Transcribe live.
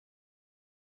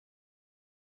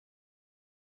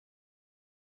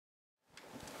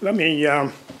Let me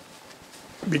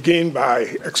begin by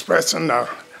expressing a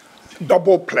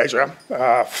double pleasure.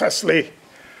 Firstly,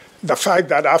 the fact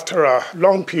that after a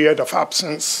long period of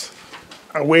absence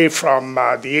away from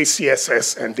the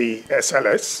ACSS and the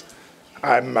SLS,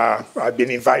 I've been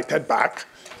invited back.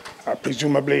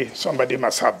 Presumably, somebody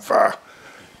must have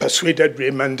persuaded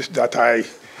Raymond that I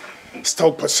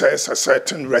still possess a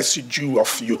certain residue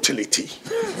of utility.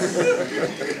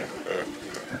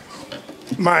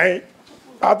 My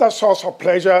other source of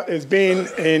pleasure is being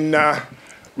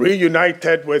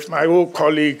reunited with my old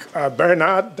colleague,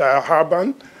 Bernard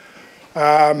Harban,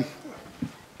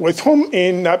 with whom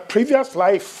in a previous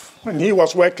life, when he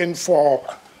was working for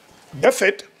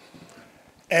DFID,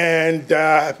 and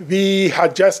we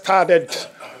had just started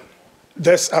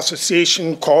this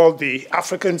association called the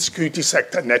African Security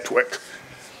Sector Network,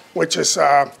 which is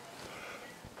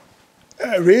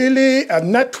really a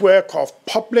network of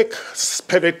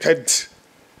public-spirited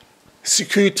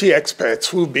security experts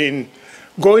who've been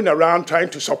going around trying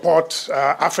to support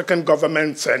African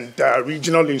governments and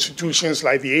regional institutions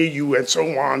like the AU and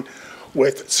so on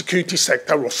with security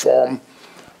sector reform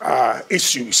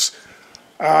issues.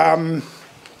 Now,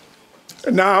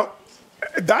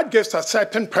 that gives a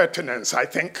certain pertinence, I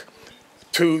think,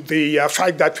 to the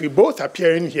fact that we both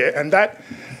appear in here, and that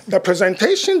the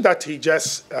presentation that he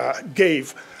just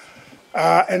gave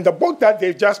and the book that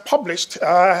they've just published,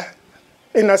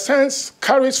 in a sense,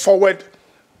 carries forward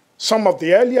some of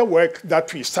the earlier work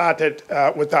that we started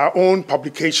with our own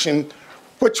publication,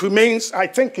 which remains, I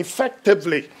think,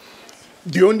 effectively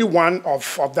the only one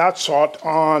of that sort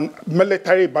on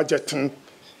military budgeting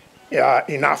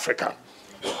in Africa.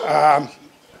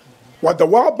 What the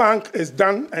World Bank has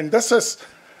done, and this is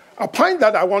a point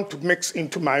that I want to mix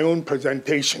into my own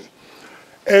presentation,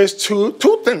 is two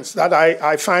things that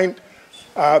I find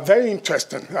very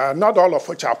interesting, not all of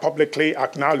which are publicly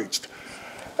acknowledged.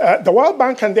 The World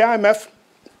Bank and the IMF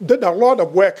did a lot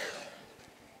of work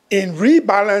in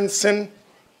rebalancing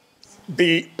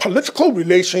the political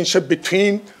relationship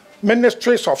between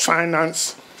ministries of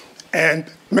finance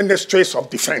and ministries of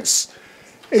defense.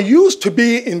 It used to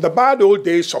be in the bad old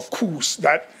days of coups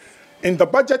that in the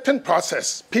budgeting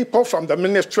process, people from the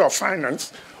Ministry of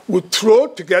Finance would throw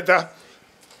together,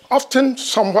 often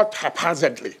somewhat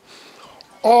haphazardly,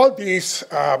 all these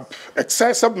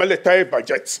excessive military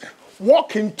budgets,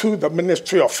 walk into the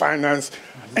Ministry of Finance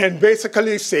and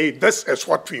basically say, this is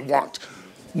what we want,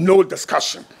 no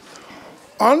discussion.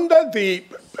 Under the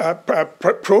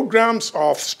programs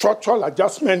of structural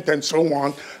adjustment and so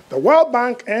on, the World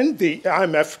Bank and the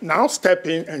IMF now step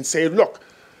in and say, look,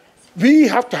 we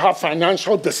have to have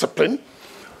financial discipline.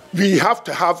 We have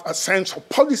to have a sense of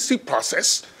policy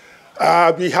process.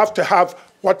 We have to have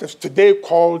what is today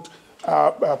called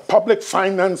public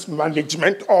finance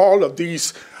management, all of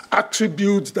these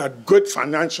attributes that good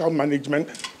financial management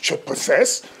should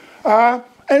possess.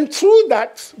 And through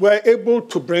that, we're able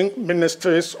to bring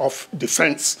ministries of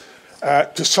defense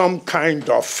to some kind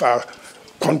of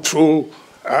control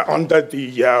under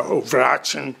the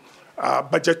overarching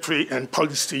budgetary and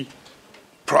policy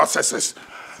processes.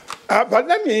 But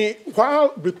let me,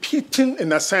 while repeating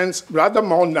in a sense rather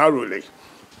more narrowly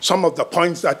some of the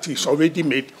points that he's already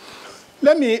made,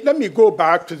 let me go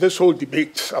back to this whole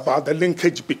debate about the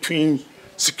linkage between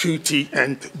security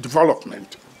and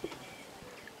development.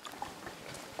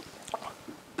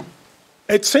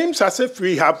 It seems as if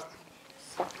we have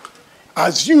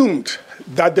assumed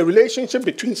that the relationship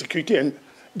between security and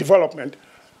development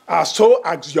are so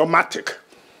axiomatic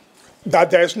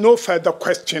that there's no further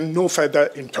question, no further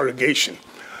interrogation.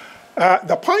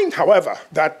 The point, however,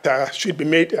 that should be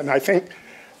made, and I think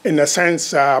in a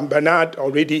sense Bernard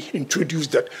already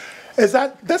introduced it, is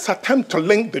that this attempt to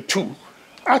link the two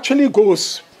actually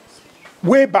goes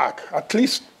way back, at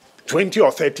least 20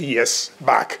 or 30 years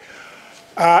back.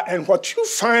 And what you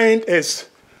find is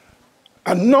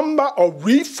a number of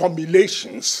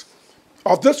reformulations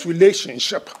of this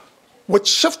relationship with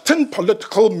shifting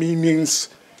political meanings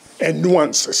and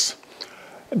nuances.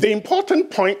 The important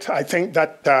point, I think,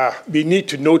 that we need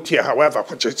to note here, however,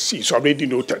 which is already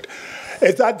noted,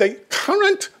 is that the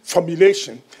current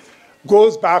formulation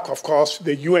goes back, of course, to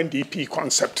the UNDP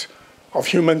concept of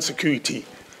human security,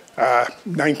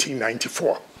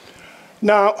 1994.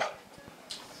 Now,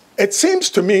 it seems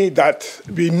to me that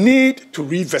we need to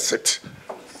revisit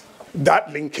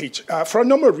that linkage for a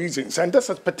number of reasons, and this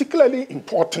is particularly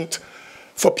important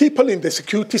for people in the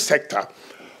security sector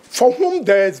for whom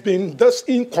there has been this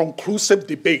inconclusive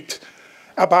debate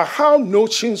about how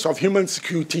notions of human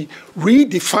security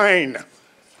redefine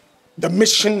the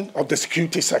mission of the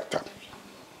security sector.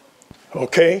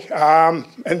 Okay,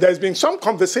 and there's been some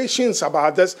conversations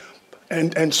about this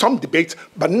and some debates,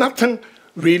 but nothing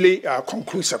really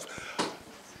conclusive.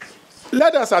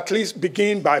 Let us at least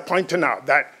begin by pointing out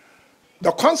that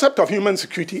the concept of human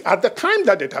security at the time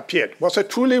that it appeared was a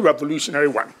truly revolutionary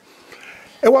one.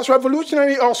 It was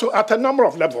revolutionary also at a number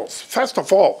of levels. First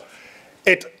of all,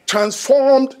 it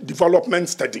transformed development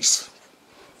studies,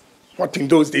 what in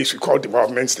those days we called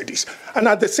development studies, and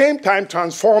at the same time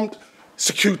transformed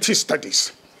security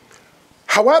studies.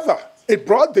 However, it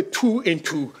brought the two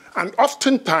into an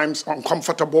oftentimes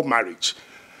uncomfortable marriage.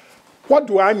 What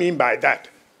do I mean by that?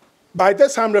 By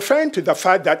this, I'm referring to the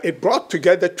fact that it brought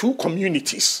together two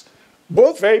communities,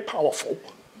 both very powerful,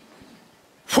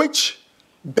 which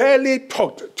barely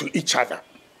talked to each other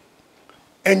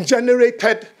and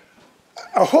generated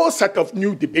a whole set of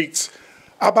new debates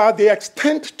about the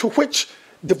extent to which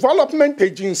development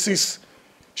agencies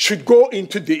should go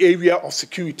into the area of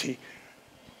security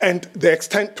and the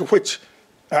extent to which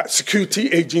security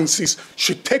agencies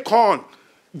should take on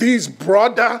the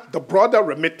broader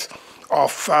remit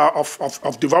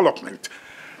of development.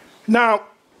 Now,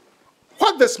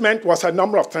 what this meant was a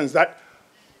number of things, that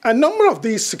a number of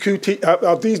these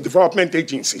development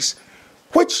agencies,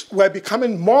 which were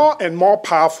becoming more and more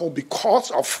powerful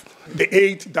because of the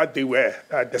aid that they were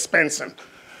dispensing,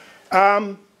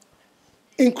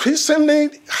 increasingly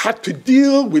had to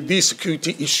deal with these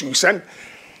security issues. And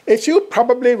if you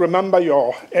probably remember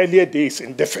your earlier days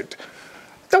in DFID,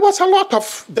 there was a lot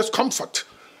of discomfort.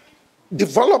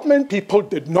 Development people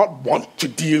did not want to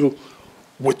deal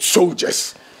with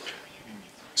soldiers.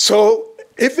 So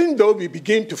even though we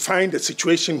begin to find a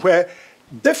situation where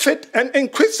DFID, and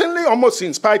increasingly almost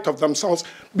in spite of themselves,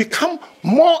 become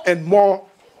more and more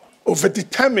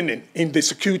over-determining in the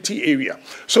security area.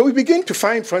 So we begin to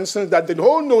find, for instance, that the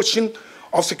whole notion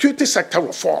of security sector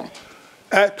reform,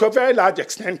 to a very large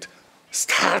extent,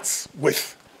 starts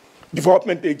with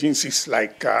development agencies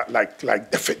like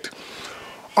DFID.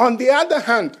 On the other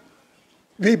hand,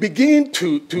 we begin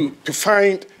to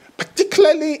find,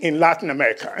 particularly in Latin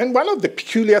America, and one of the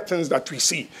peculiar things that we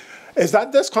see is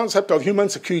that this concept of human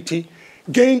security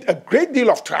gained a great deal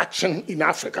of traction in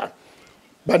Africa,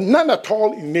 but none at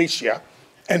all in Asia,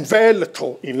 and very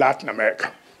little in Latin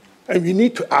America. And we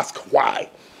need to ask why.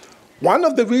 One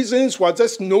of the reasons was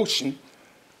this notion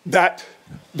that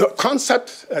the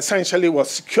concept essentially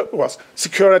was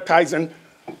securitizing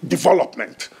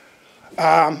development.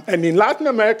 And in Latin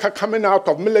America, coming out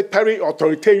of military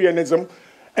authoritarianism,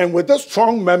 and with a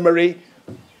strong memory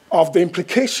of the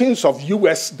implications of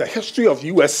the history of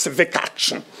US civic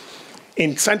action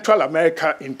in Central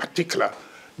America in particular,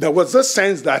 there was this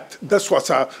sense that this was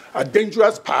a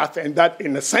dangerous path, and that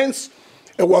in a sense,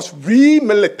 it was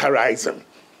remilitarizing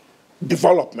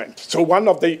development. So one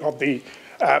of the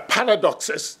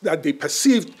paradoxes that they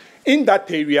perceived in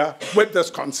that area with this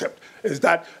concept is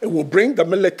that it will bring the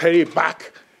military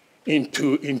back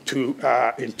into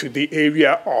the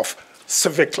area of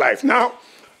civic life. Now,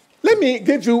 let me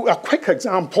give you a quick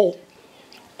example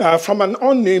from an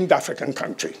unnamed African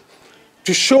country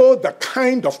to show the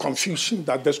kind of confusion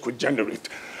that this could generate,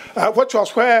 which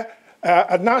was where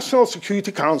a National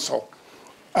Security Council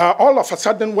all of a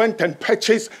sudden went and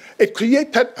purchased, it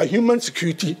created a human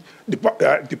security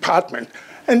department,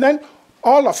 and then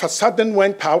all of a sudden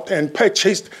went out and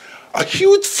purchased a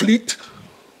huge fleet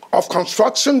of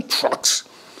construction trucks.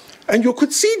 And you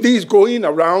could see these going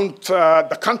around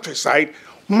the countryside,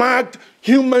 marked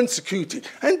human security.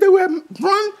 And they were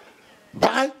run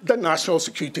by the National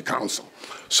Security Council.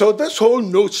 So this whole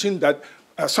notion that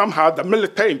somehow the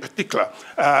military in particular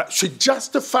should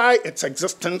justify its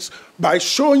existence by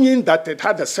showing that it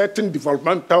had a certain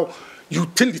developmental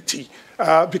utility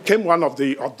became one of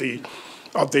the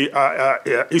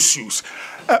issues.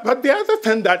 But the other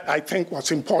thing that I think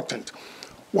was important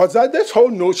was that this whole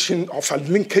notion of a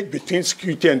linkage between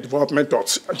security and development or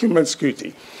human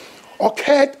security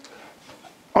occurred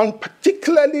on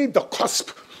particularly the cusp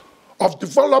of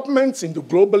developments in the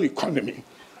global economy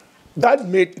that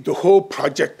made the whole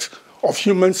project of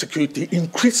human security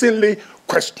increasingly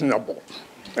questionable.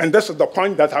 And this is the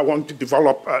point that I want to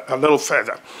develop a little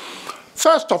further.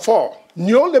 First of all,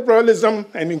 neoliberalism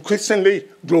and increasingly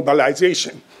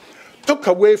globalization took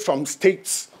away from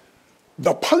states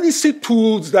the policy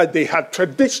tools that they had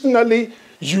traditionally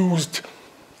used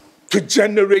to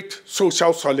generate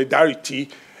social solidarity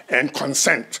and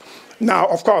consent. Now,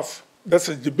 of course, this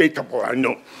is debatable, I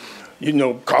know,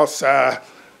 because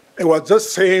it was the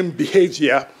same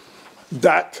behavior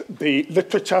that the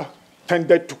literature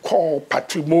tended to call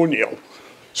patrimonial.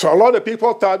 So a lot of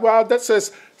people thought, well, this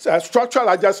is a structural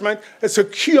adjustment. It's a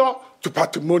cure to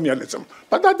patrimonialism.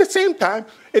 But at the same time,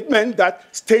 it meant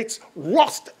that states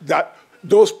lost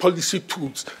those policy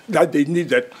tools that they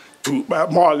needed to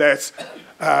more or less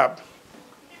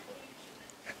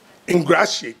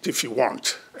ingratiate, if you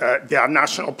want, their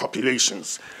national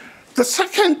populations. The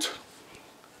second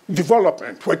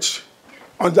development, which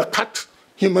undercut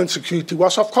human security,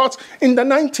 was, of course, in the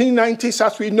 1990s,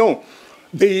 as we know,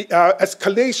 the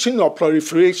escalation or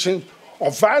proliferation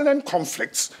of violent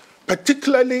conflicts,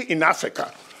 particularly in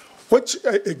Africa, which,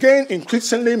 again,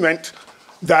 increasingly meant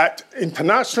that the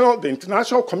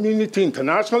international community,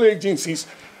 international agencies,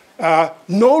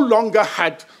 no longer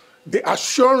had the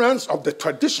assurance of the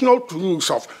traditional tools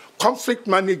of conflict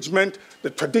management, the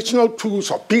traditional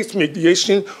tools of peace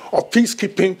mediation, of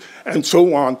peacekeeping, and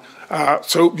so on.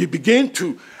 So we begin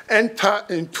to enter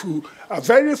into a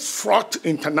very fraught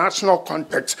international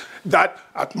context that,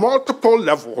 at multiple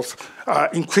levels,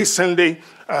 increasingly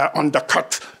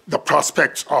undercut the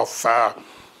prospects of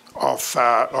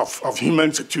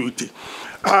human security.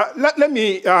 Let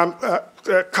me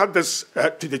cut this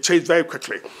to the chase very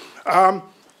quickly.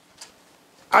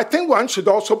 I think one should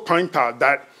also point out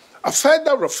that a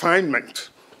further refinement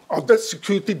of the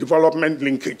security development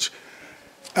linkage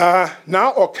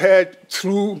now occurred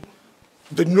through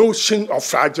the notion of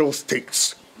fragile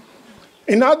states.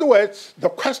 In other words, the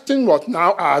question was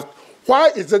now asked, why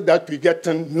is it that we get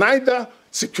neither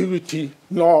security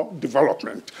nor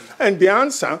development? And the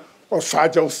answer was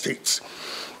fragile states.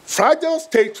 Fragile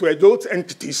states were those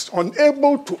entities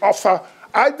unable to offer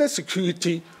either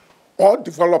security or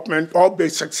development or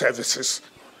basic services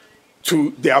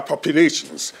to their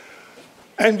populations.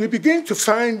 And we begin to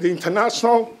find the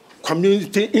international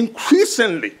community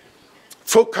increasingly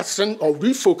focusing or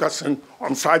refocusing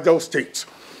on fragile states,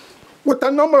 with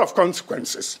a number of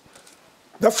consequences.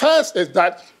 The first is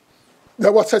that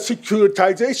there was a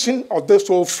securitization of this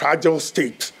whole fragile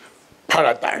state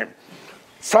paradigm.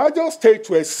 Fragile states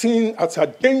were seen as a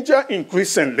danger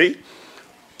increasingly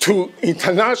to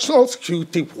international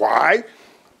security. Why?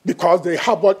 Because they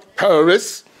harbored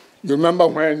terrorists. You remember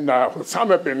when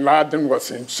Osama bin Laden was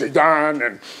in Sudan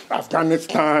and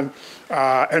Afghanistan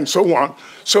and so on.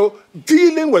 So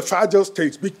dealing with fragile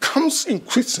states becomes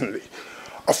increasingly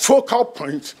a focal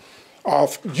point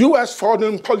of US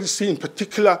foreign policy in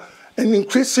particular, and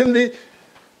increasingly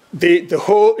the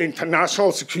whole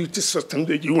international security system,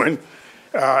 the UN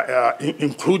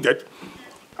included.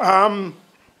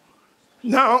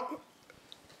 Now,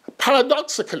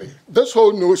 paradoxically, this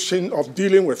whole notion of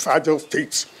dealing with fragile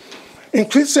states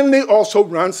increasingly also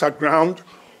runs aground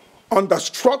on the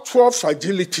structural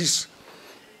fragilities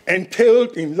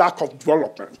entailed in lack of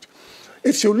development.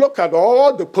 If you look at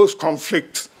all the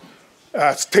post-conflict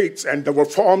states and the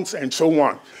reforms and so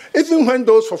on, even when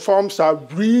those reforms are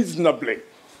reasonably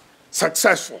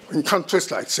successful in countries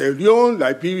like Sierra Leone,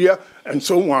 Liberia, and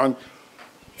so on,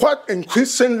 what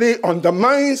increasingly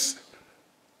undermines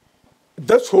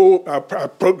this whole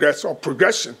progress or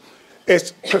progression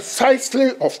is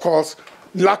precisely, of course,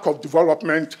 lack of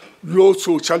development, low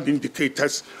social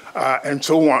indicators, and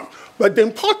so on. But the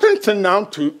important thing now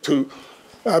to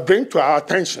bring to our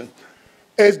attention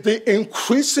is the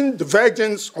increasing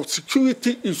divergence of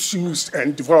security issues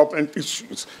and development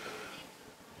issues,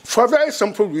 for a very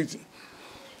simple reason,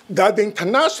 that the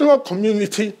international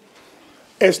community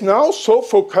is now so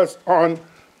focused on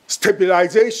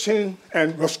stabilization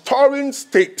and restoring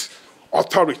state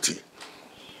authority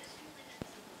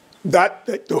that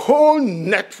the whole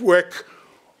network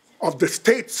of the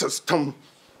state system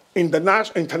in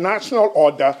the international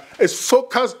order is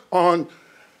focused on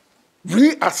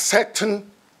reasserting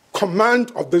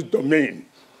command of this domain.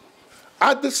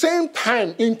 At the same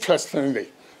time, interestingly,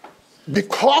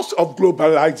 because of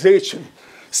globalization,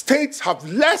 states have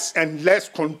less and less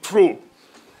control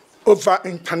over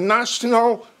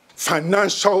international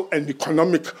financial and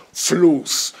economic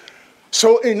flows.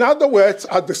 So in other words,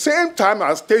 at the same time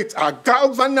as states are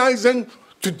galvanizing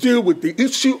to deal with the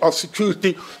issue of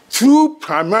security through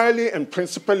primarily and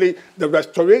principally the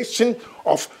restoration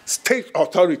of state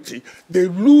authority, they're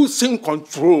losing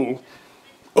control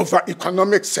over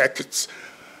economic circuits.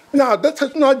 Now, this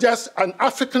is not just an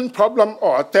African problem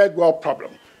or a third world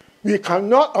problem. We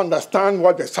cannot understand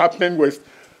what is happening with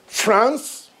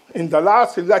France in the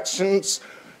last elections,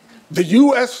 the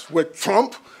US with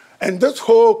Trump, and this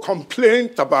whole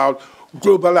complaint about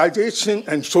globalization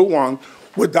and so on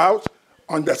without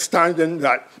understanding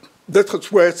that this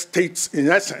is where states, in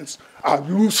essence, are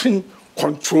losing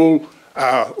control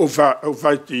over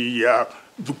the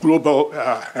global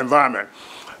environment.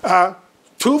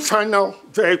 Two final,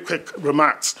 very quick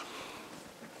remarks.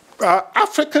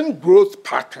 African growth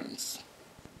patterns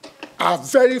are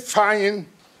verifying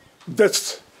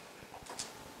this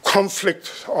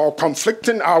conflict or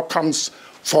conflicting outcomes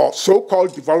for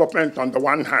so-called development on the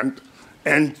one hand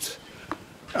and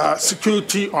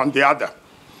security on the other.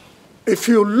 If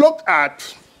you look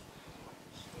at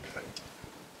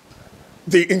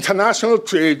the international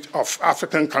trade of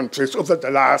African countries over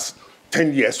the last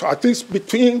 10 years, so at least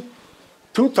between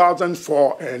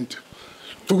 2004 and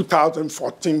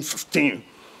 2014-15,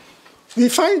 we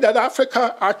find that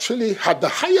Africa actually had the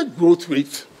highest growth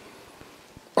rate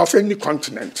of any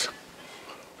continent.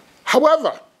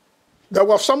 However, there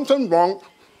was something wrong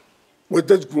with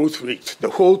this growth rate, the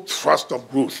whole thrust of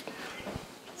growth.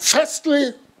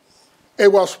 Firstly,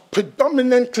 it was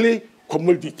predominantly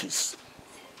commodities,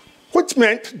 which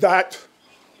meant that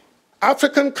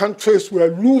African countries were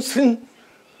losing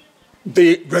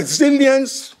the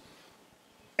resilience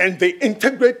and the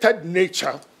integrated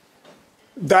nature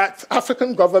that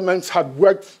African governments had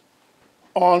worked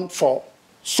on for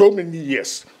so many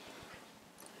years.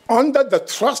 Under the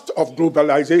thrust of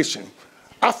globalization,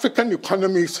 African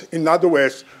economies, in other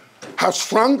words, have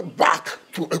shrunk back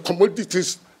to a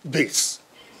commodities base.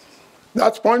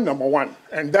 That's point number one.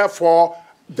 And therefore,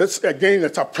 this, again,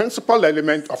 is a principal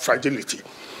element of fragility.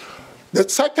 The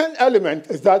second element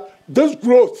is that this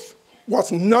growth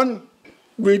was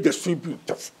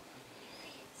non-redistributive.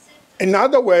 In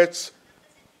other words,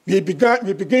 we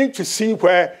begin to see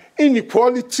where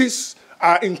inequalities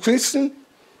are increasing,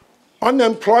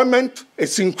 unemployment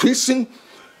is increasing,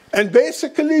 and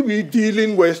basically we're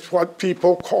dealing with what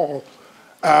people call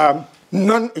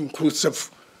non-inclusive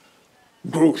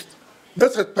growth.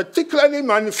 This is particularly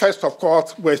manifest, of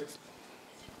course, with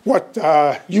what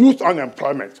youth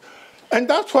unemployment. And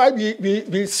that's why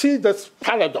we see this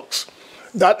paradox,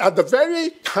 that at the very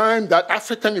time that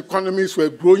African economies were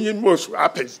growing most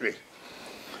rapidly,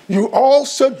 you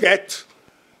also get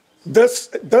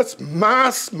this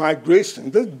mass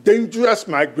migration, this dangerous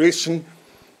migration,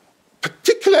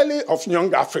 particularly of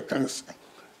young Africans,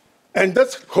 and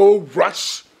this whole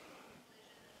rush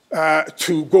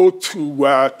to go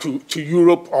to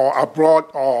Europe or abroad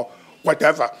or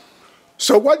whatever.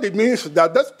 So what it means is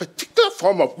that this particular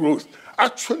form of growth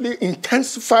actually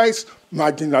intensifies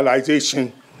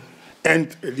marginalization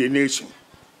and alienation.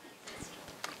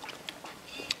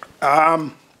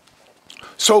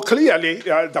 So clearly,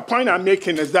 the point I'm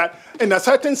making is that, in a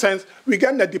certain sense, we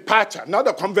get a departure, not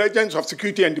a convergence of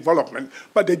security and development,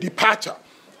 but the departure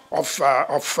of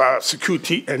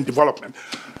security and development.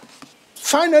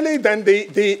 Finally, then,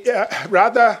 the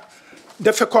rather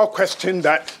difficult question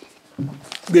that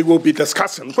we will be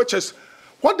discussing, which is,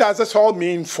 what does this all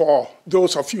mean for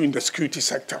those of you in the security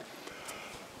sector?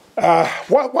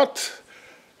 What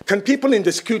can people in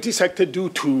the security sector do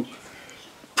to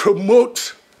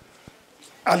promote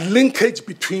a linkage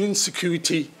between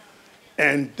security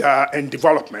and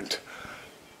development?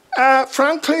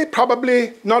 Frankly,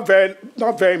 probably not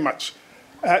very much.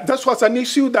 This was an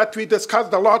issue that we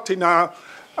discussed a lot in our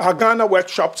Ghana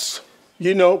workshops.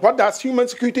 You know, what does human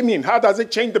security mean? How does it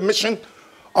change the mission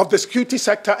of the security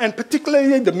sector, and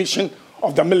particularly the mission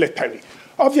of the military?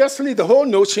 Obviously, the whole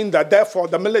notion that, therefore,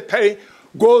 the military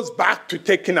goes back to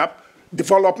taking up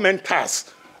development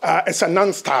tasks is a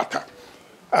non-starter.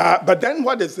 But then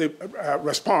what is the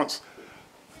response?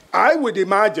 I would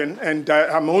imagine, and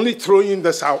I'm only throwing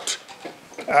this out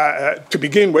to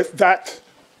begin with, that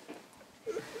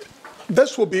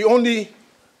this will be only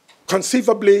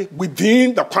conceivably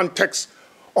within the context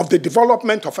of the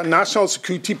development of a national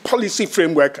security policy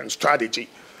framework and strategy,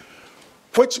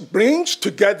 which brings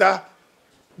together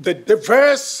the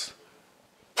diverse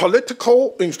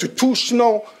political,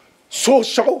 institutional,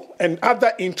 social, and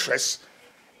other interests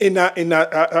in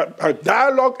a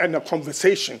dialogue and a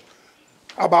conversation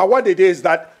about what it is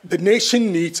that the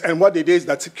nation needs and what it is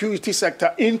that security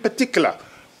sector in particular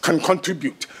can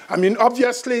contribute. I mean,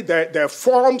 obviously, there are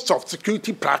forms of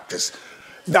security practice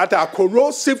that are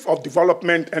corrosive of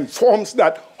development and forms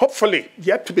that, hopefully,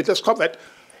 yet to be discovered,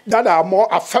 that are more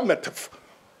affirmative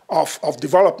of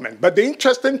development. But the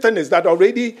interesting thing is that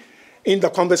already in the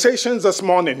conversations this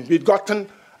morning, we've gotten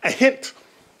a hint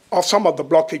of some of the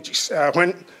blockages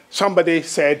when somebody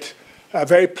said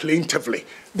very plaintively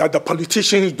that the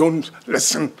politicians don't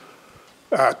listen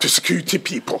to security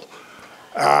people.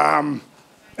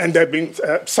 And there have been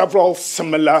several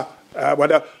similar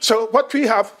whatever. So what we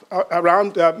have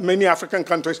around many African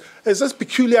countries is this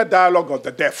peculiar dialogue of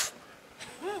the deaf.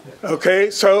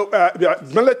 Okay, so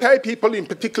military people in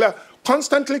particular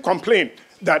constantly complain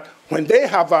that when they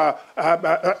have a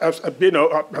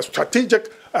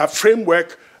strategic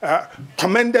framework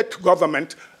commended to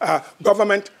government,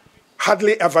 government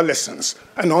hardly ever listens.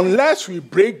 And unless we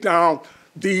break down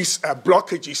these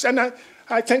blockages, and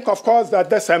I think, of course,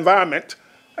 that this environment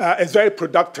is very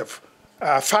productive,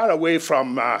 far away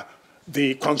from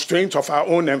the constraints of our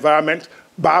own environment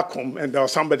back home. And there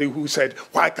was somebody who said,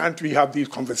 why can't we have these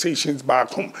conversations back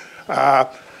home?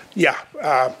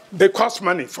 They cost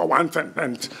money, for one thing.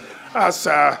 And as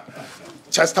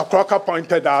Chester Crocker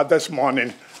pointed out this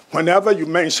morning, whenever you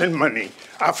mention money,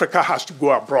 Africa has to go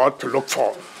abroad to look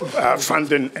for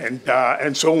funding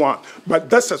and so on. But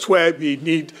this is where we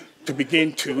need to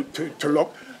begin to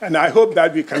look. And I hope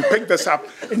that we can pick this up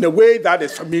in a way that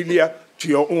is familiar to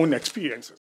your own experiences.